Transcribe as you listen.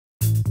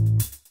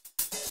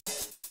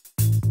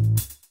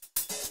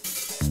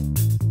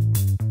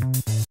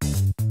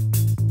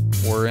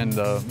We're in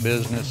the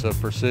business of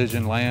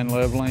precision land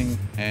leveling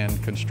and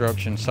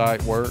construction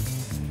site work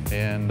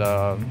in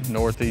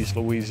northeast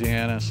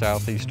Louisiana,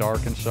 southeast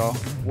Arkansas.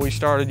 We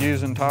started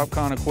using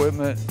Topcon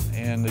equipment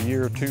in the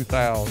year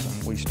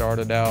 2000. We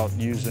started out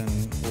using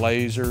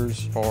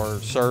lasers for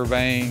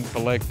surveying,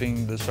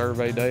 collecting the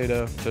survey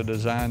data to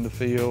design the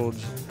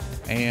fields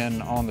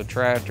and on the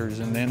tractors.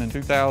 And then in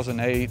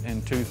 2008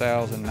 and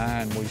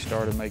 2009, we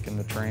started making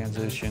the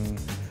transition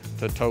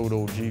to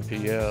total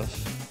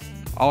GPS.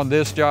 On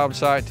this job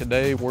site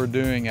today, we're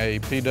doing a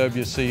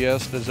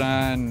PWCS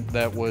design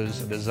that was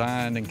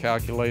designed and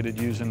calculated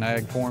using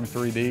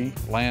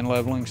AGForm-3D land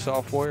leveling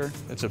software.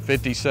 It's a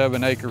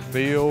 57-acre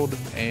field,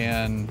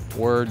 and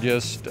we're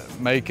just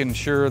making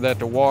sure that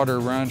the water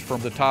runs from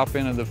the top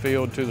end of the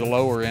field to the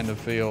lower end of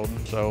the field.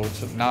 So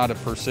it's not a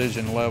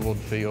precision leveled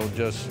field,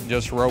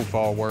 just row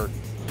fall work.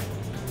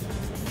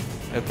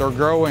 If they're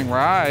growing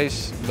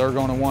rice, they're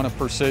going to want to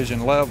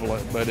precision level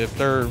it. But if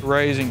they're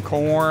raising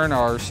corn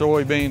or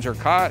soybeans or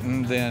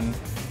cotton, then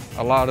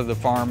a lot of the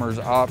farmers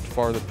opt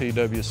for the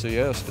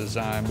PWCS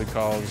design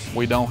because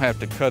we don't have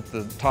to cut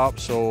the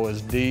topsoil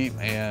as deep,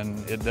 and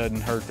it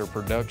doesn't hurt their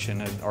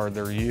production or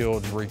their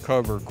yields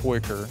recover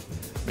quicker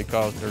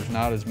because there's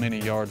not as many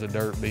yards of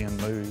dirt being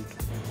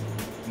moved.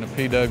 And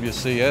the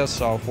PWCS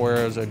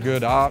software is a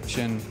good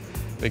option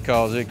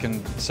because it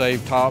can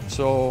save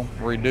topsoil,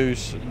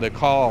 reduce the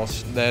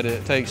cost that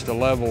it takes to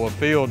level a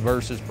field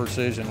versus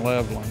precision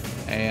leveling.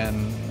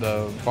 And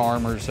the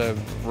farmers have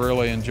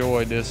really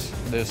enjoyed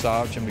this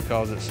option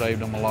because it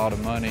saved them a lot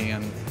of money.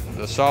 And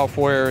the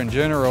software in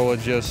general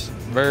is just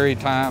very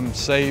time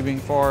saving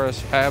for us.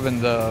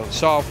 Having the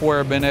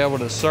software been able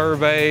to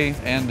survey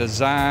and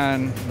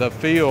design the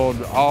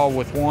field all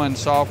with one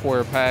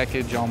software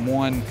package on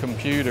one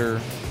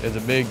computer is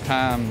a big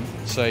time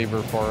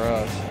saver for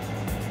us.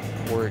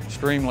 We're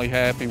extremely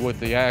happy with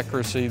the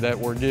accuracy that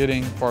we're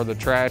getting for the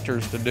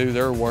tractors to do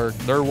their work.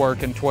 They're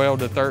working 12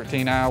 to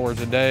 13 hours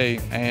a day,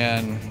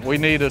 and we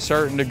need a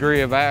certain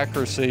degree of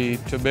accuracy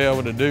to be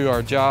able to do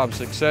our job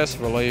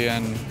successfully.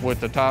 And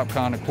with the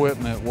Topcon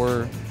equipment,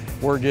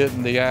 we're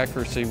getting the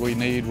accuracy we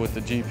need with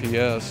the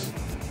GPS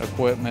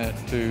equipment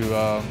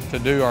to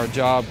do our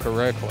job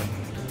correctly.